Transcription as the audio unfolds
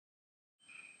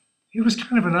It was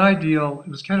kind of an ideal. It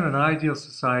was kind of an ideal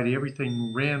society.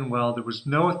 Everything ran well. There was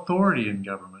no authority in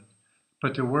government,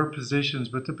 but there were positions.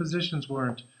 But the positions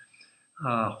weren't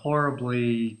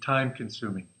horribly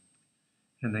time-consuming,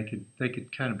 and they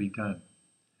could kind of be done.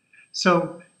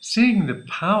 So seeing the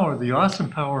power, the awesome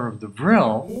power of the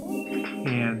Vril,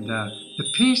 and the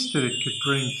peace that it could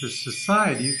bring to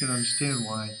society, you can understand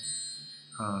why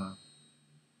uh,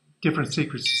 different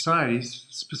secret societies,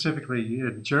 specifically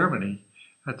in Germany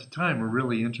at the time, were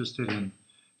really interested in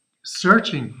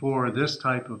searching for this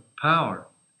type of power.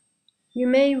 You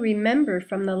may remember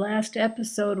from the last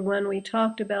episode when we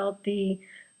talked about the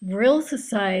Vril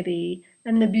Society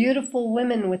and the beautiful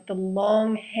women with the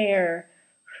long hair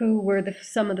who were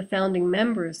some of the founding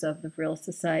members of the Vril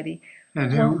Society.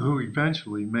 And Well, who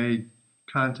eventually made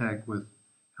contact with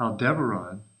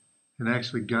Aldebaran and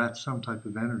actually got some type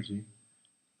of energy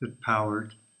that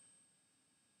powered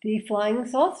the flying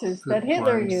saucers the that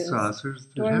Hitler flying used saucers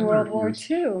that during Hitler World War used,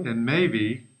 II. and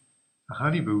maybe a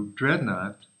honeymoon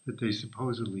dreadnought that they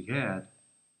supposedly had.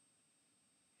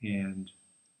 And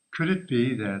could it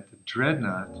be that the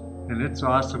dreadnought and its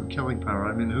awesome killing power,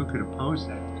 I mean, who could oppose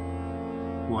that,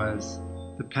 was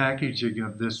the packaging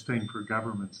of this thing for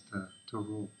governments to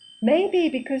rule? Maybe,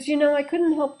 because I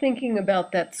couldn't help thinking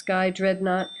about that Sky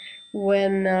Dreadnought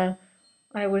when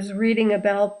I was reading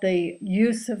about the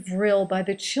use of Vril by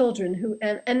the children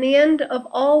and the end of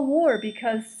all war,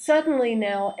 because suddenly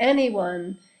now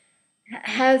anyone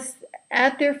has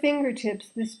at their fingertips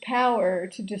this power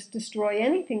to just destroy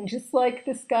anything, just like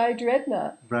the Sky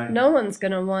Dreadnought. Right. No one's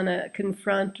going to want to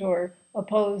confront or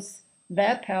oppose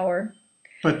that power.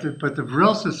 But the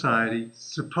Vril Society,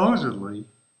 supposedly,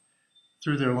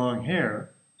 through their long hair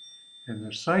and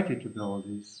their psychic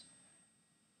abilities,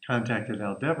 contacted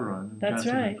Aldebaran and That's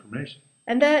got some right. information.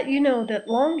 And that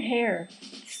long hair,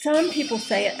 some people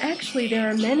say it. Actually, there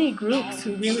are many groups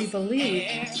who really believe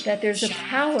that there's a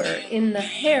power in the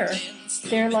hair.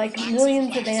 They're like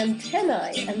millions of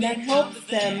antennae, and that helps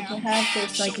them to have their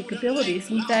psychic abilities.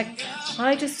 In fact,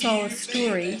 I just saw a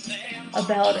story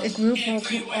about a group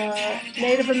of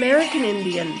Native American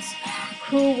Indians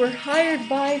who were hired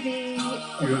by the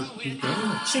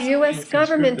U.S.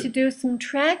 government to do some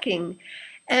tracking.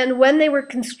 And when they were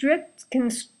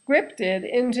conscripted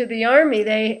into the army,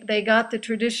 they got the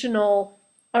traditional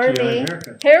army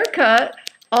haircut.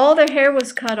 All their hair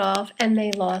was cut off, and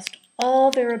they lost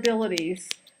all their abilities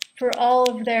for all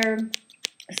of their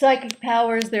psychic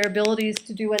powers, their abilities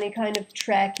to do any kind of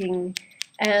tracking.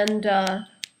 And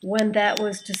when that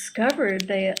was discovered,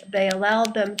 they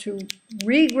allowed them to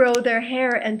regrow their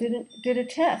hair and did a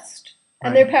test.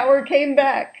 And their power came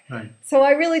back. Right. So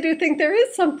I really do think there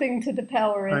is something to the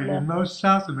power in In most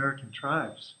South American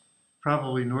tribes,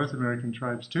 probably North American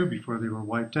tribes too, before they were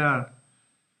wiped out,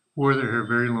 wore their hair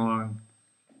very long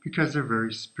because they're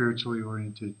very spiritually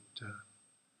oriented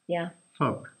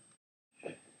folk.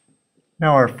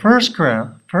 Now, our first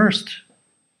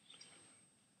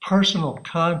personal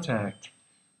contact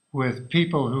with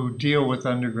people who deal with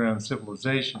underground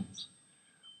civilizations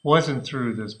wasn't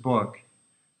through this book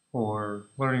or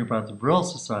learning about the Vril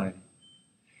Society.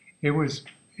 It was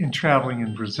in traveling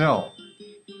in Brazil,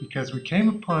 because we came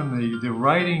upon the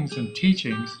writings and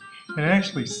teachings and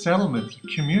actually settlements,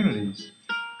 communities,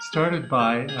 started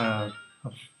by a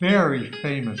very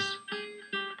famous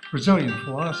Brazilian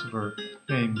philosopher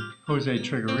named Jose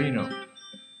Triggerino.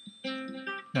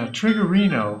 Now,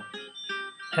 Triggerino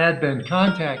had been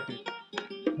contacted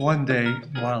one day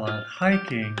while out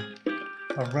hiking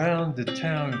around the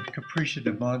town of Capricha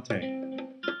de Monte,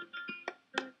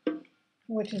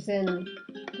 which is in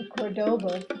the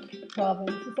Cordoba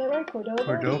province. Is that right?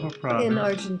 Cordoba province. In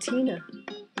Argentina.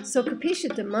 So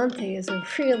Capricha de Monte is a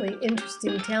really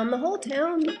interesting town. The whole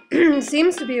town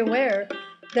seems to be aware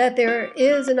that there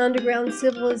is an underground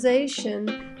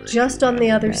civilization just on the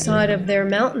other side of their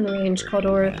mountain range called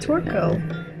Ora Turco,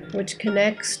 which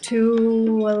connects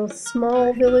to a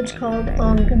small village called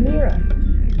Angamira.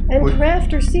 And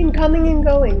craft are seen coming and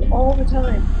going all the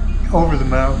time. Over the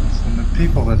mountains, and the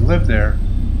people that live there,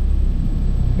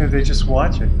 they just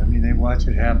watch it. I mean, they watch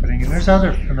it happening. And there's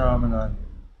other phenomena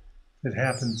that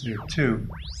happens there too.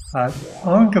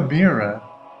 Angamira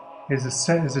is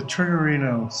a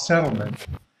Triggerino settlement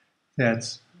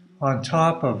that's on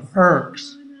top of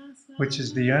Urx, which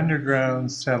is the underground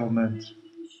settlement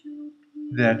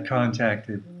that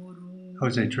contacted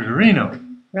Jose Triggerino.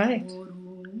 Right.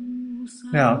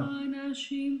 Now,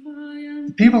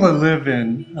 the people that live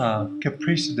in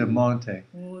Capricha de Monte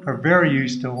are very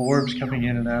used to orbs coming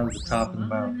in and out of the top of the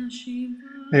mountain.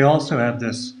 They also have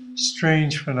this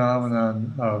strange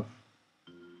phenomenon of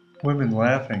women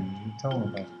laughing. Tell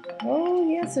them about it. Oh,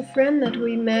 yes, a friend that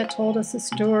we met told us a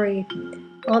story.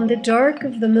 On the dark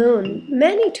of the moon,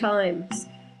 many times,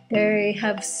 they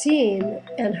have seen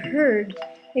and heard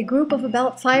a group of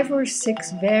about 5 or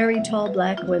 6 very tall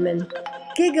black women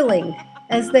giggling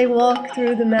as they walk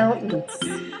through the mountains.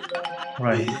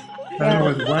 Right. Yeah. I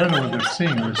don't know what they're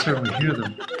seeing. We certainly hear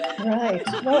them. Right.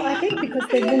 Well, I think because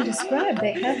they've been described,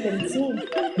 they have been seen.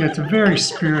 Yeah, it's a very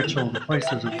spiritual. The place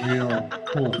has a real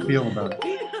cool feel about it.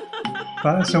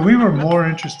 But, so we were more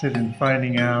interested in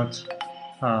finding out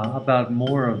about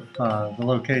more of the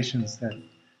locations that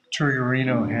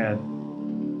Triggerino had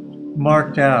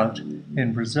marked out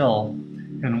in Brazil,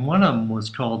 and one of them was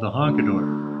called the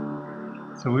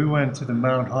Roncador. So we went to the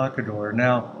Mount Roncador.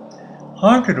 Now,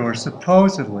 Roncador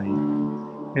supposedly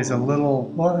is a little,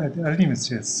 well, I didn't even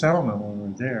see a settlement when we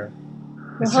were there.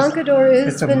 Well, Roncador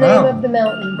is it's a the name mountain. of the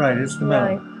mountain. Right, it's the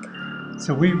Right. mountain.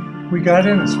 So we got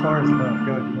in as far as the mountain.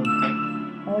 Go ahead.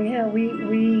 Oh yeah,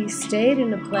 we stayed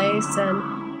in a place and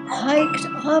hiked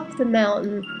up the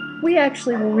mountain. We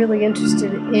actually were really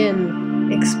interested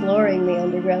in exploring the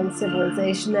underground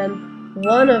civilization, and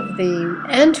one of the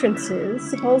entrances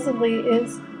supposedly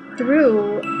is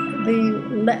through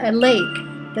a lake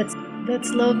that's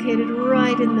located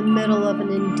right in the middle of an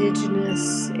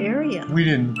indigenous area. We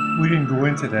didn't go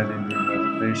into that Indian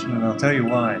reservation, and I'll tell you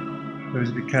why. It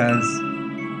was because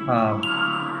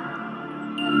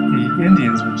the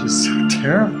Indians were just so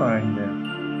terrifying there.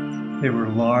 They were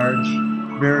large,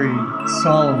 very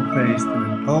solemn-faced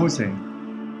and imposing,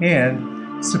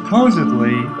 and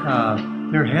supposedly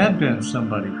there had been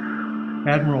somebody,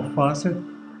 Admiral Fawcett.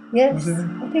 Yes,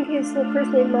 I think his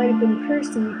first name might have been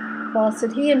Percy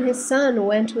Fawcett. He and his son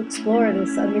went to explore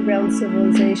this underground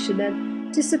civilization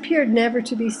and disappeared, never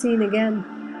to be seen again.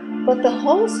 But the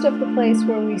host of the place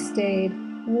where we stayed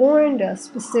warned us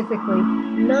specifically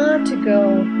not to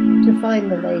go to find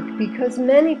the lake because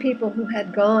many people who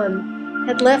had gone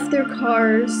had left their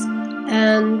cars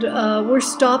and were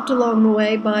stopped along the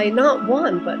way by not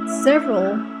one but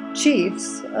several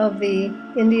chiefs of the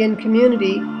Indian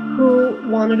community who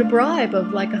wanted a bribe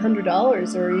of like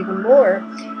 $100 or even more.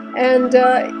 And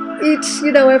each,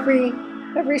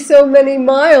 every so many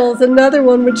miles, another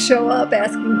one would show up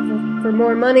asking for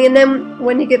more money. And then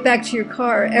when you get back to your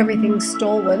car, everything's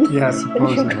stolen. Yeah,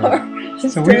 supposedly.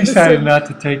 So we decided not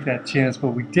to take that chance, but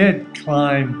we did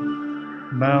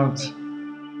climb Mount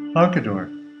Roncador.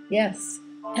 Yes.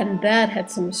 And that had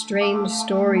some strange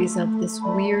stories of this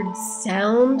weird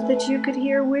sound that you could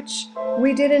hear, which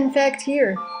we did in fact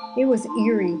hear. It was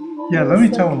eerie. Yeah, let me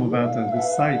tell them about the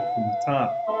sight from the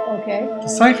top. Okay. The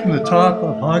sight from the top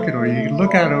of Roncador, you could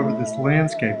look out over this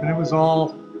landscape, and it was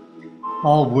all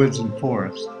woods and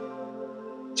forest.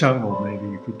 Jungle, maybe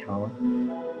you could call it.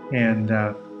 And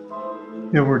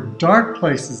there were dark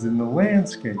places in the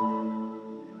landscape.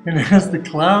 And as the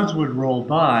clouds would roll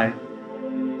by,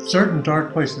 certain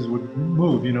dark places would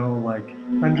move, like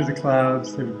under the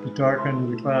clouds. They would be dark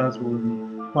under the clouds where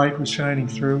the light was shining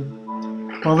through.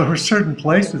 Well, there were certain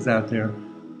places out there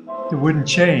that wouldn't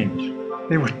change.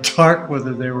 They were dark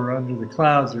whether they were under the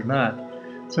clouds or not.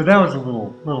 So that was a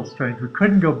little strange. We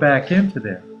couldn't go back into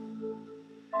there.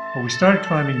 But we started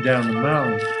climbing down the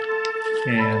mountain,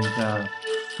 and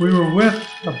we were with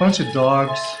a bunch of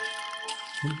dogs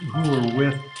who were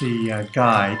with the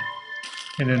guide,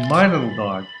 and then my little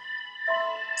dog.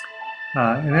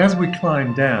 And as we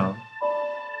climbed down,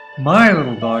 my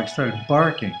little dog started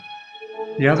barking.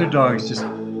 The other dogs just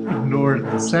ignored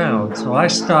the sound, so I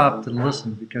stopped and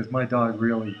listened because my dog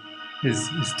really is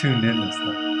tuned in and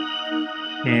stuff.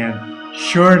 And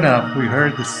sure enough, we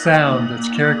heard the sound that's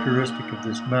characteristic of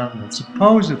this mountain. And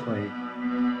supposedly,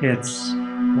 it's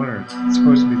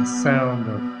supposed to be the sound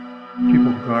of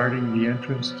people guarding the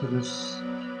entrance to this.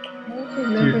 I don't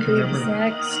remember the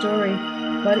exact story,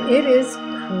 but it is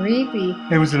creepy.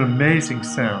 It was an amazing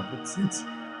sound.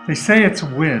 They say it's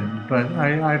wind, but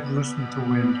I've listened to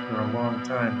wind for a long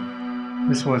time.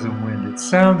 This wasn't wind. It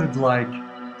sounded like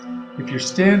if you're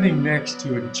standing next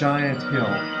to a giant hill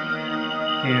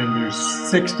and there's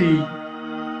 60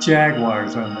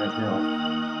 jaguars on that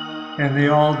hill and they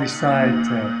all decide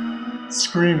to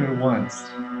scream at once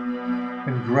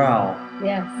and growl.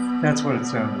 Yes. That's what it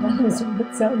sounded like. That is what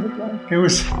it sounded like. It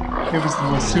was the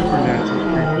most supernatural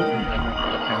creepy thing.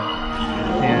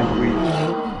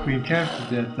 And we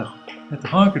encountered it at the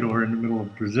Roncador in the middle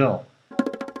of Brazil.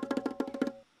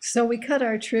 So we cut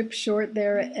our trip short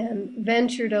there and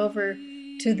ventured over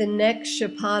to the next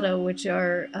Chapada, which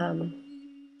are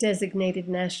designated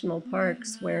national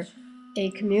parks, where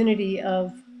a community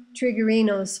of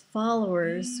Triggerino's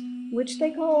followers, which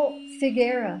they call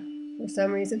Figueira for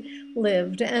some reason,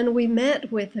 lived. And we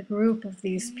met with a group of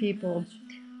these people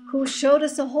who showed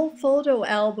us a whole photo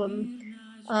album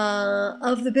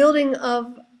of the building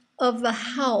of the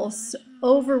house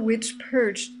over which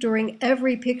perched during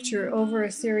every picture over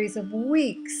a series of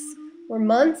weeks or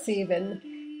months even.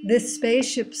 This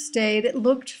spaceship stayed. It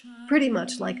looked pretty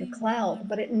much like a cloud,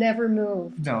 but it never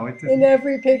moved. No, it didn't. In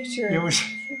every picture. It was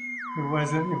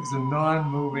a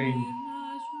non-moving,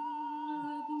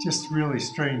 just really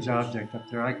strange object up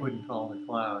there. I wouldn't call it a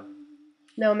cloud.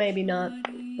 No, maybe not.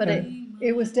 But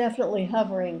it was definitely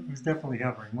hovering. It was definitely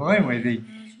hovering. Well, anyway, the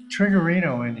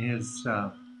Triggerino and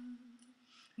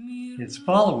his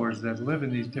followers that live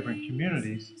in these different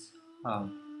communities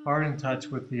are in touch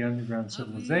with the underground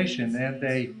civilization, and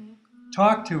they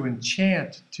talk to and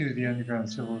chant to the underground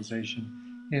civilization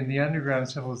in the underground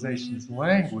civilization's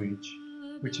language,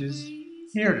 which is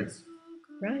Irden.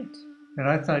 Right. And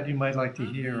I thought you might like to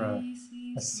hear a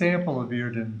sample of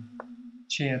Irden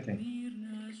chanting.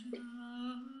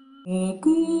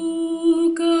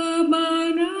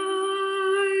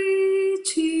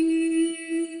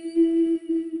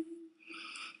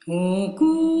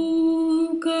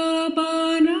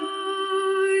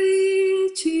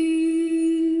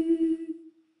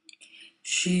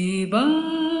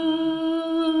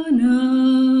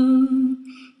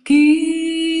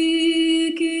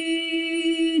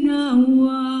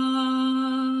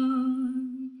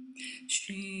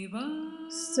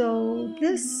 So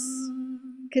this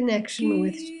connection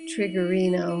with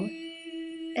Triggerino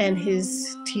and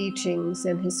his teachings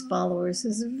and his followers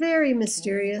is very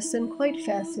mysterious and quite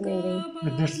fascinating.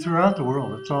 And it's throughout the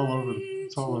world. It's all over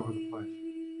the place.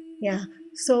 Yeah.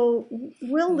 So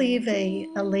we'll leave a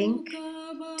link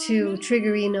to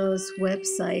Triggerino's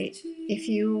website if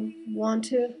you want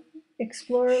to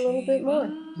explore a little bit more.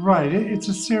 Right. It's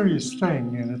a serious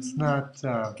thing, and it's not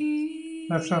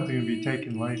something to be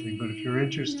taken lightly. But if you're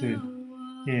interested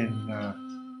in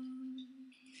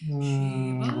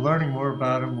learning more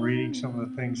about them, reading some of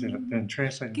the things that have been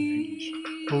translated in English,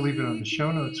 we'll leave it on the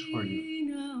show notes for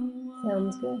you.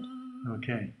 Sounds good.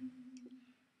 Okay.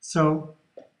 So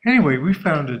anyway, we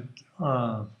found it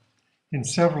in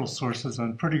several sources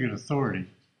on pretty good authority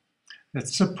that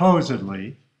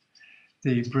supposedly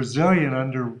the Brazilian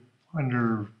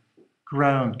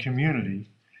underground community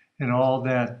and all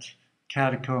that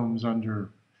catacombs under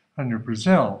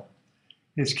Brazil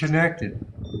is connected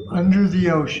under the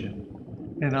ocean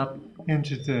and up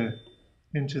into the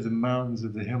mountains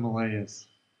of the Himalayas,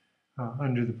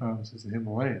 under the mountains of the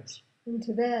Himalayas. In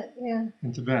Tibet, yeah.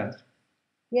 In Tibet.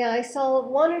 Yeah, I saw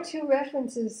one or two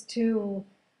references to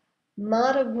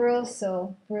Mato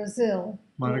Grosso, Brazil.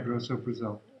 Mato Grosso,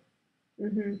 Brazil.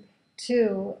 Mm-hmm.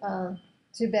 To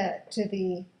Tibet, to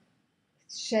the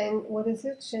what is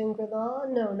it? Shangri-La?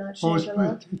 No, not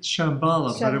Shangri-La. It's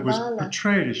Shambhala, but it was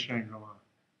portrayed as Shangri-La.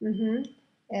 Mm-hmm.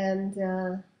 And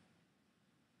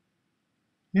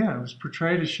yeah, it was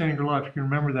portrayed as Shangri-La. If you can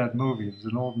remember that movie, it was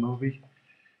an old movie.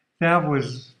 That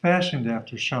was fashioned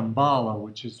after Shambhala,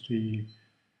 which is the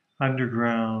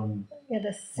underground. Yeah,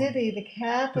 the city, the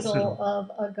capital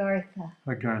of Agartha.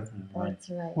 Agartha, right. That's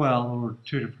right. Well, or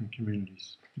two different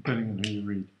communities, depending on who you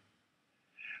read.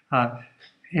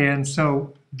 And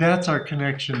so that's our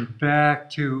connection back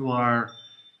to our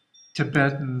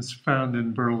Tibetans found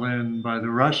in Berlin by the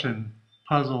Russian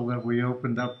puzzle that we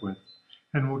opened up with.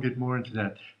 And we'll get more into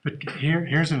that. But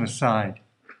here's an aside.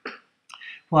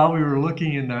 While we were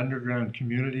looking into underground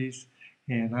communities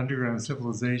and underground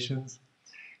civilizations,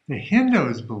 the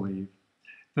Hindus believe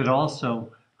that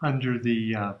also under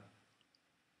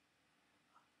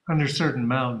certain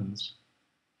mountains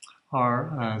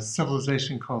are a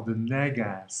civilization called the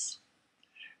Nagas.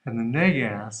 And the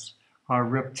Nagas are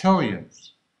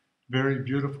reptilians, very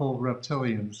beautiful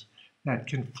reptilians that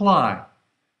can fly.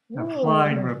 Now,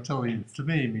 flying reptilians to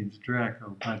me means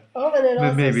Draco, but and it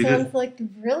also maybe sounds like the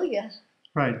Vril.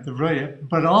 Right, the Vril,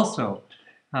 but also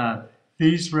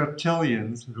these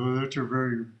reptilians, which are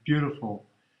very beautiful,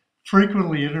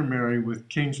 frequently intermarry with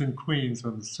kings and queens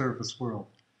on the surface world.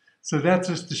 So that's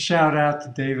just a shout out to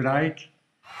David Icke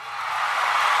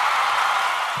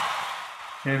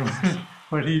and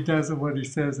what he does and what he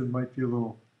says. It might be a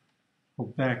little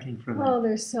backing for that. Oh,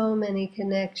 there's so many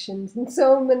connections and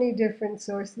so many different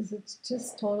sources. It's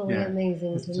just totally amazing to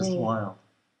me. It's just wild.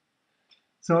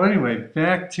 So anyway,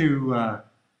 back to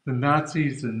the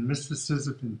Nazis and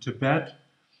mysticism in Tibet.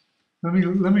 Let me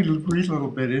read a little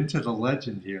bit into the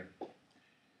legend here.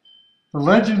 The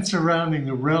legends surrounding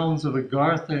the realms of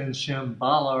Agartha and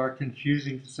Shambhala are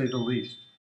confusing to say the least.